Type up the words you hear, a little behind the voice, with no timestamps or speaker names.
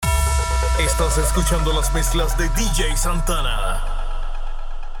Estás escuchando las mezclas de DJ Santana.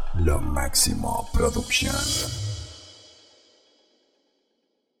 Lo máximo producción.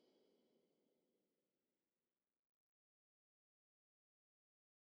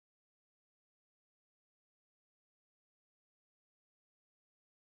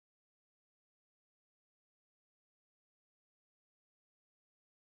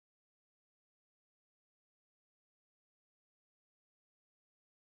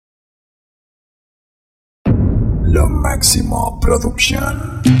 Lo máximo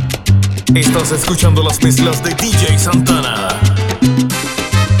producción. Estás escuchando las mezclas de DJ Santana.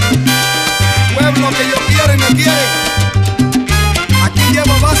 Pueblo que yo quiero y me quiere. Aquí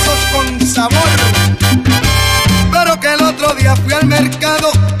llevo vasos con sabor. Pero que el otro día fui al mercado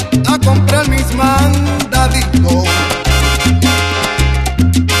a comprar mis mandaditos.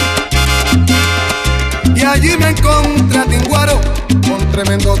 Y allí me encontré a Tinguaro con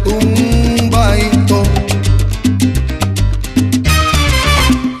tremendo tumbaito.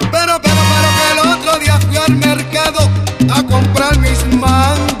 Al mercado a comprar mis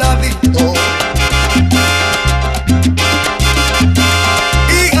mandaditos.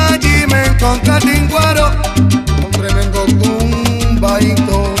 Y allí me encontré a Tinguaro con tremendo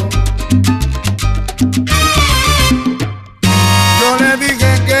tumbaito. Yo le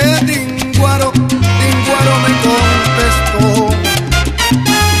dije que Tinguaro me contestó: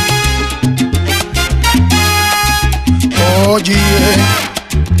 oye,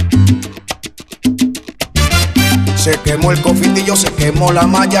 se quemó el cofitillo, se quemó la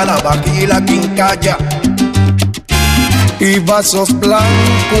malla, la vajilla y la quincalla. Y vasos blancos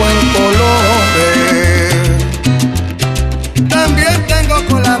en colores. También tengo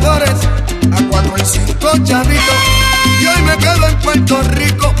coladores a 4 y 5 chavitos. Y hoy me quedo en Puerto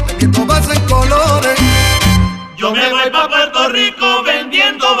Rico vendiendo vasos en colores. Yo me voy pa' Puerto Rico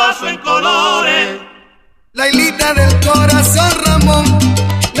vendiendo vasos en colores. La hilita del corazón, Ramón,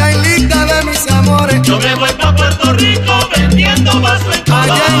 la hilita de mis amores. Yo me voy pa' Puerto Rico vendiendo vasos en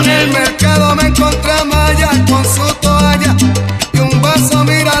colores. Allá en el mercado me encontré a Maya con su toalla y un vaso,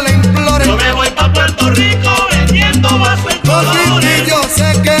 mira, le implore. Yo me voy pa' Puerto Rico vendiendo vasos en colores. Cofitillo,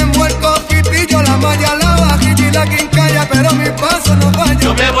 se quemó el cofitillo, la malla, la vajilla y la quincalla, pero mi paso no falla.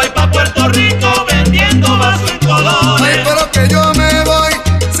 Yo me voy pa' Puerto Rico vendiendo vasos en colores. Ay, pero que yo me voy,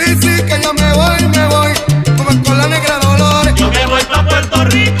 sí, que yo me voy, como con la negra Dolores. Yo me voy pa' Puerto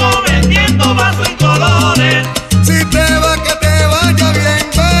Rico vendiendo vasos en colores. Si te va, que te vaya bien,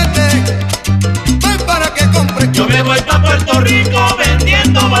 vete, ven para que compre. Yo me voy pa' Puerto Rico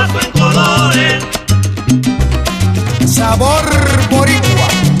vendiendo vasos en colores. Sabor boricua,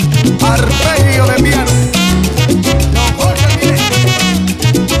 arpegio de piano. No, Jorge, mire.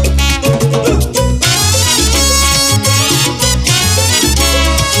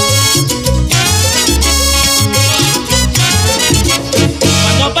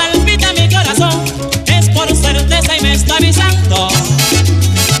 Cuando palpita mi corazón es por certeza y me está avisando.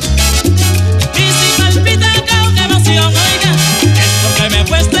 Y si palpita con emoción, oiga, es porque me he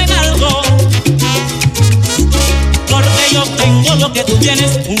puesto en algo. Porque yo tengo lo que tú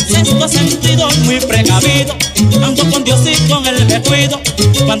tienes, un sexto sentido muy precavido. Ando con Dios y con Él me cuido.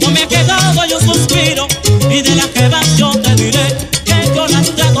 Cuando me he quedado yo suspiro, y de las que van yo te diré que yo las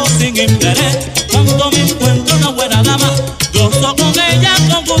trato sin interés. Cuando me encuentro una buena dama, gozo con ella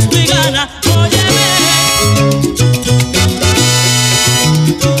con gusto y gana. Óyeme.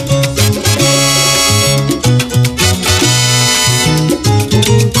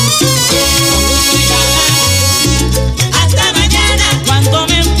 Hasta mañana. Cuando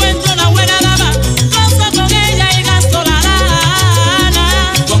me encuentro una buena dama, gozo con ella y gasto la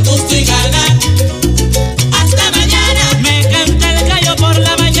lana. Con gusto y gana. Hasta mañana. Me canta el gallo por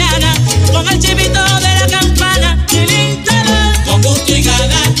la mañana con el chivito de la campana. Con gusto y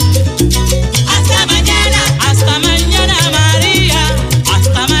gana. Hasta mañana. Hasta mañana, María.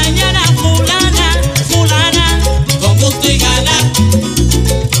 Hasta mañana, fulana, fulana. Con gusto y gana.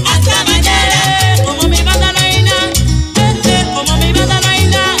 Hasta mañana. Como mi Magdalena, como mi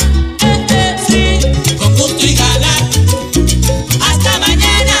Magdalena, sí. Con gusto y gana. Hasta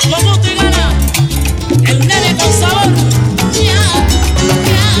mañana. Con gusto y gana. El nene con sabor.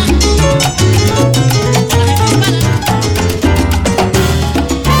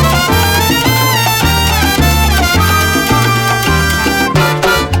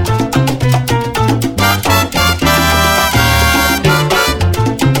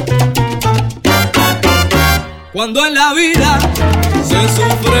 Cuando en la vida se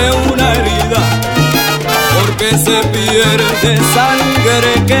sufre una herida, porque se pierde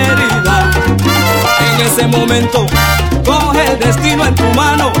sangre querida, en ese momento coge el destino en tu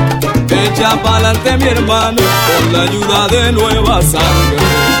mano, te echa pa'lante mi hermano con la ayuda de nueva sangre.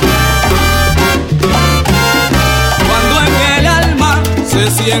 Cuando en el alma se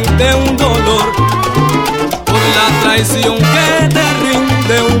siente un dolor por la traición que te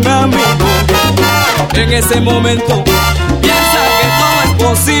rinde un amigo, en ese momento piensa que todo es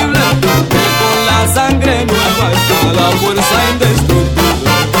posible, que con la sangre nueva está la fuerza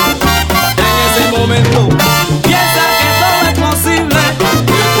indestructible. En ese momento piensa que todo es posible,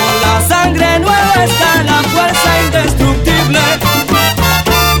 que con la sangre nueva está la fuerza indestructible.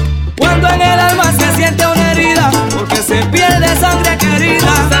 Cuando en el alma se siente una herida, porque se pierde sangre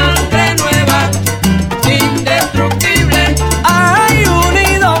querida, sangre nueva, indestructible. Ay,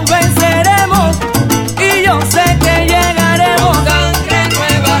 unidos venceremos y yo sé que llegaremos. Sangre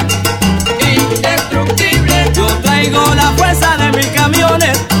nueva, indestructible. Yo traigo la fuerza de mis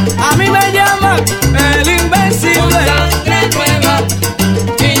camiones, a mí me llaman el invencible. Sangre nueva,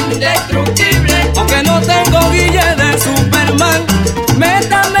 indestructible. Aunque no tengo guille de Superman,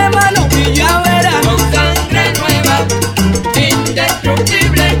 métame mano y ya verás. Con sangre nueva,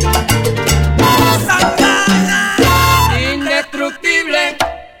 indestructible. Santana, indestructible.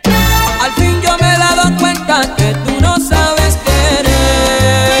 Al fin yo me he dado cuenta que tú no sabes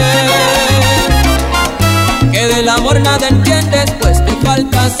querer, que del amor nada entiendes, pues te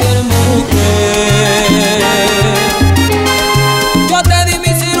falta ser mujer. Yo te di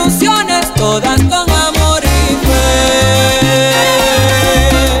mis ilusiones todas con amor y fe,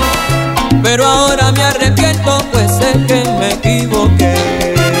 pero ahora me arrepiento, pues sé que me equivoqué.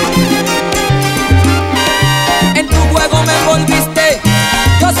 En tu juego me envolviste,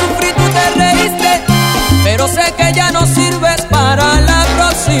 yo sufrí, tú te reíste, pero sé que ya no sirves para la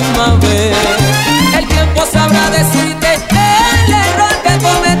próxima vez. El tiempo sabrá decirte el error que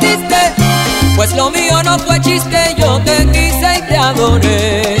cometiste, pues lo mío no fue chiste, yo te quise y te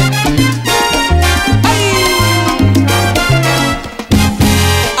adoré.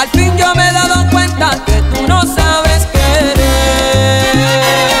 Al fin yo me he dado cuenta que tú no sabes querer.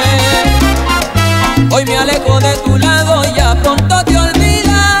 Hoy me alejo de tu lado y ya pronto te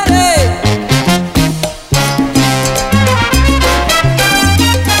olvidaré.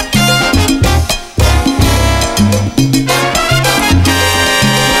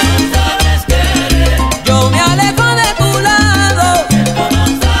 Yo me alejo de tu lado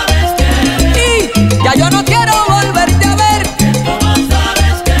y ya yo no quiero volverte a ver.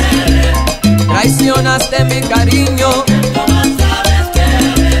 Traicionaste mi cariño,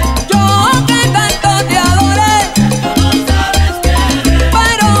 yo que tanto te adoré,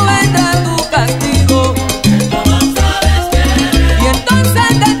 pero vendrá tu castigo y entonces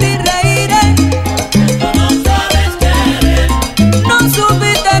de ti reiré. No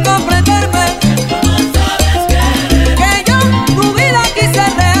supiste comprenderme, que yo tu vida quise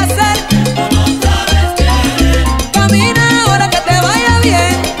rehacer. Camina ahora que te vaya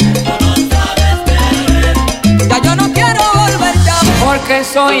bien, ya yo no quiero volverte a ver. Porque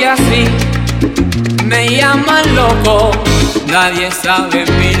soy así, me llaman loco, nadie sabe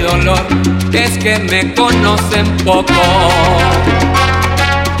mi dolor, es que me conocen poco.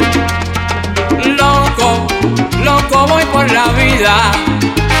 Loco, loco voy por la vida,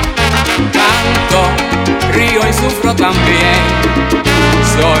 canto, río y sufro también.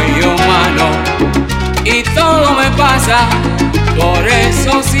 Soy humano y todo me pasa, por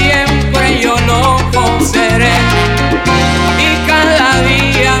eso siempre yo loco seré y cada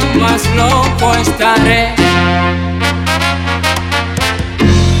día más loco estaré.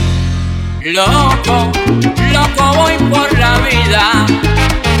 Loco, loco voy por la vida,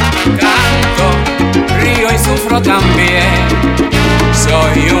 canto, río y sufro también.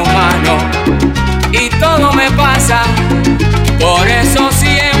 Soy humano y todo me pasa, por eso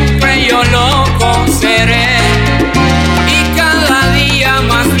siempre yo loco seré y cada día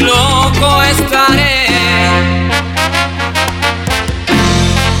más loco estaré.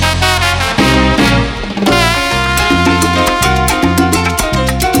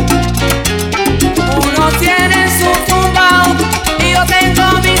 Uno tiene su tumbao y yo tengo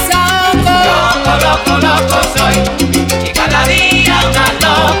mis ahogos. Loco, loco, loco soy y cada día más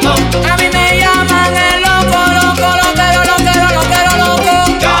loco. A mí me llaman el loco, loco, loquero, loquero, loquero, loco.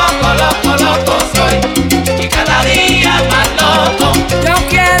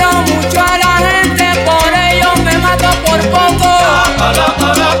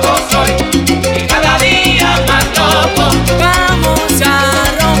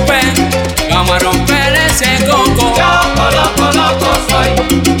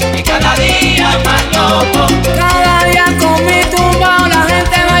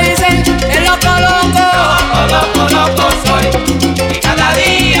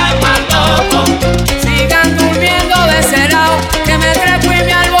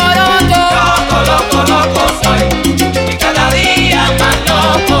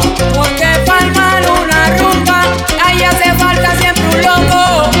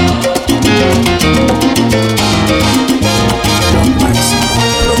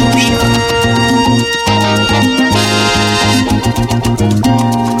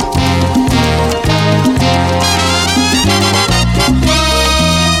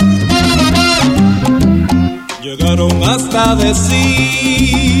 atrevieron hasta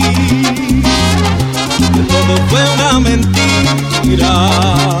decir que todo fue una mentira,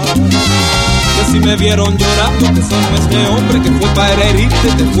 que si me vieron llorando, que son este hombre que fue para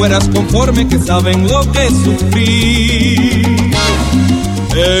herirte, te fueras conforme, que saben lo que sufrí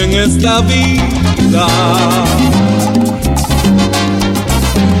en esta vida.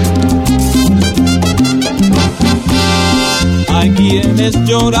 Hay quienes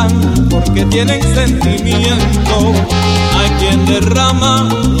lloran porque tienen sentimiento, hay quien derrama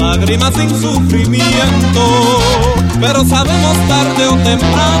lágrimas sin sufrimiento, pero sabemos tarde o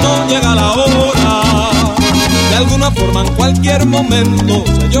temprano llega la hora, de alguna forma en cualquier momento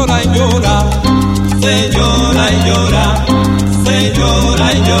se llora y llora, se llora y llora, se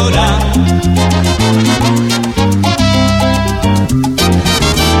llora y llora.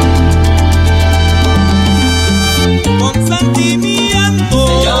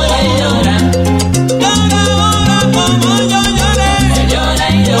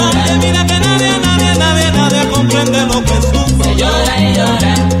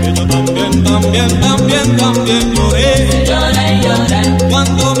 También lloré. Se llora y llora.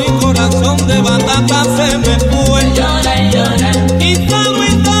 Cuando mi corazón de batata se me fue. Se llora y llora. Y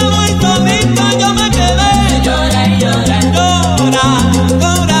solito yo me quedé. Se llora y llora. Llora,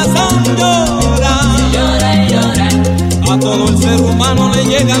 corazón llora. Se llora y llora. A todo el ser humano le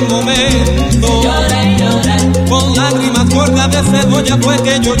llega el momento. Se llora y llora. Con lágrimas gordas de cebolla fue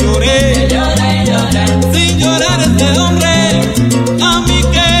que yo lloré. Se llora y llora. Sin llorar este hombre, a mí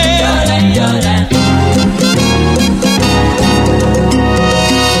que. Llora y llora.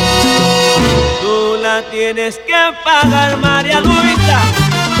 Tienes que pagar, María Luisa,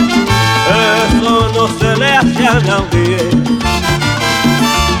 eso no se le hace a nadie.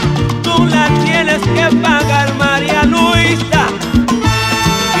 Tú la tienes que pagar, María Luisa,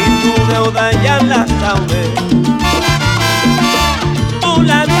 y tu deuda ya la sabes. Tú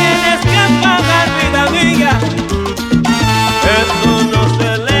la tienes que pagar, vida mía, eso no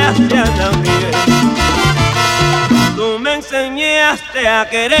se le hace a nadie. Tú me enseñaste a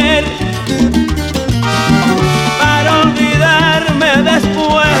querer para olvidarme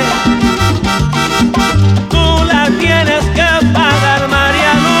después. Tú la tienes que pagar,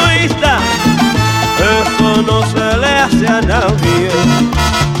 María Luisa, eso no se le hace a nadie.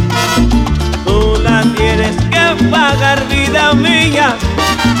 Tú la tienes que pagar, vida mía,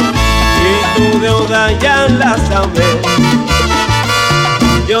 y tu deuda ya la sabes.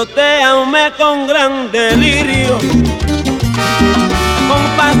 Yo te amé con gran delirio, con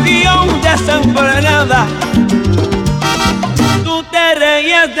pasión desenfrenada. Tú te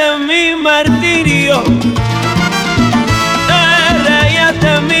reías de mi martirio, te reías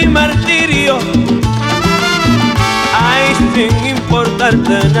de mi martirio, ay, sin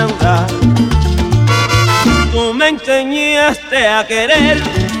importarte nada. Tú me enseñaste a querer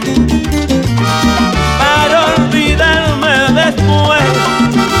para olvidarme después.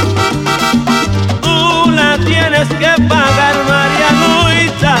 Tú la tienes que pagar, María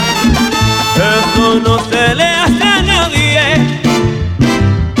Luisa, eso no se le hace a nadie.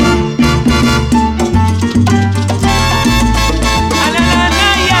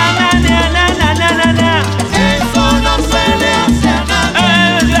 Eso no se le hace a nadie.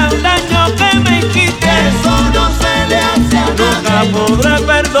 El gran daño que me hiciste, eso no se le hace a nadie. Nunca podré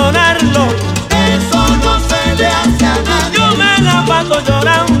perdonarlo, eso no se le hace a nadie. Yo me la paso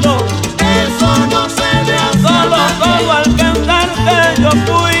llorando, eso no se le hace a nadie. Solo al pensar que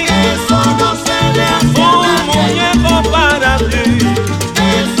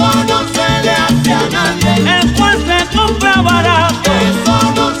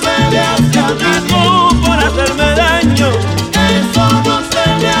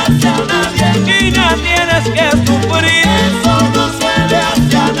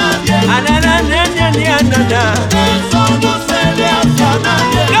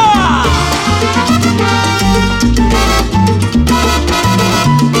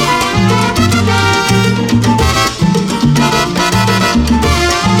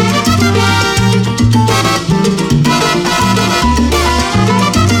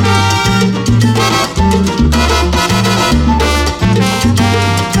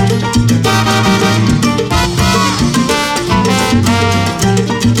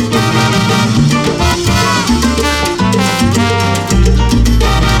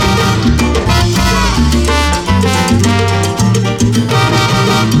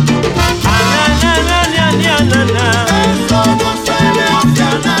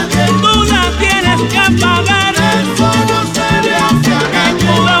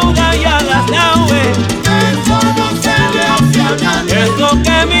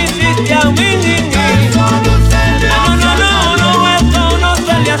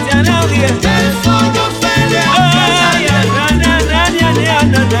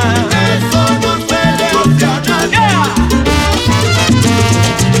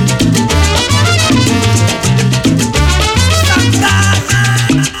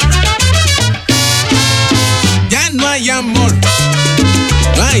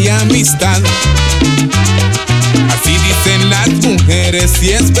amistad. Así dicen las mujeres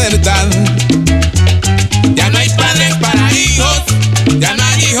y es verdad. Ya no hay padres para hijos, ya no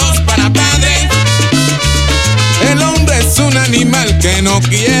hay hijos para padres. El hombre es un animal que no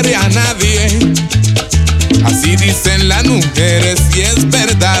quiere a nadie. Así dicen las mujeres y es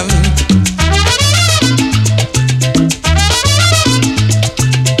verdad.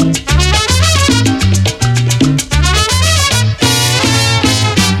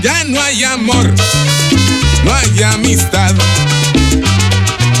 Ya no hay amor, no hay amistad.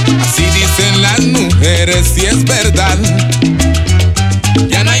 Así dicen las mujeres y es verdad.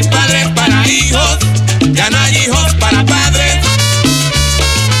 Ya no hay padres para hijos, ya no hay hijos para padres.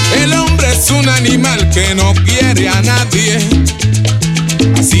 El hombre es un animal que no quiere a nadie.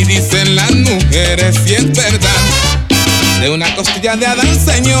 Así dicen las mujeres y es verdad. De una costilla de Adán,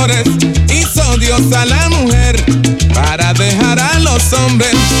 señores, hizo Dios a la mujer para dejar a los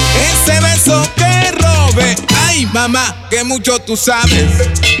hombres ese beso que robe. Ay, mamá, que mucho tú sabes.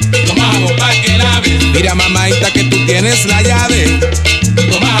 Toma agua pa' que laves. Mira, mamadita, que tú tienes la llave.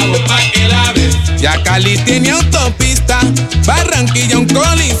 Toma agua pa' que laves. Ya Cali tiene autopista, Barranquilla un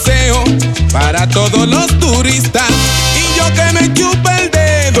coliseo para todos los turistas. Y yo que me chupa el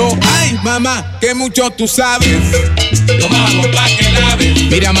dedo. Ay, mamá, que mucho tú sabes. Toma agua pa' que laves.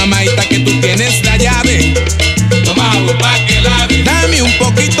 Mira, mamadita, que tú tienes la llave. Toma agua pa' que laves. Dame un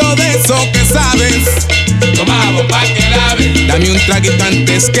poquito de eso que sabes. Toma agua pa' que laves. Dame un traguito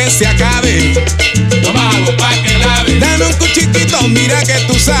antes que se acabe. Toma agua pa' que laves. Dame un cuchiquito, mira que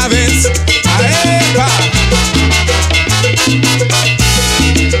tú sabes.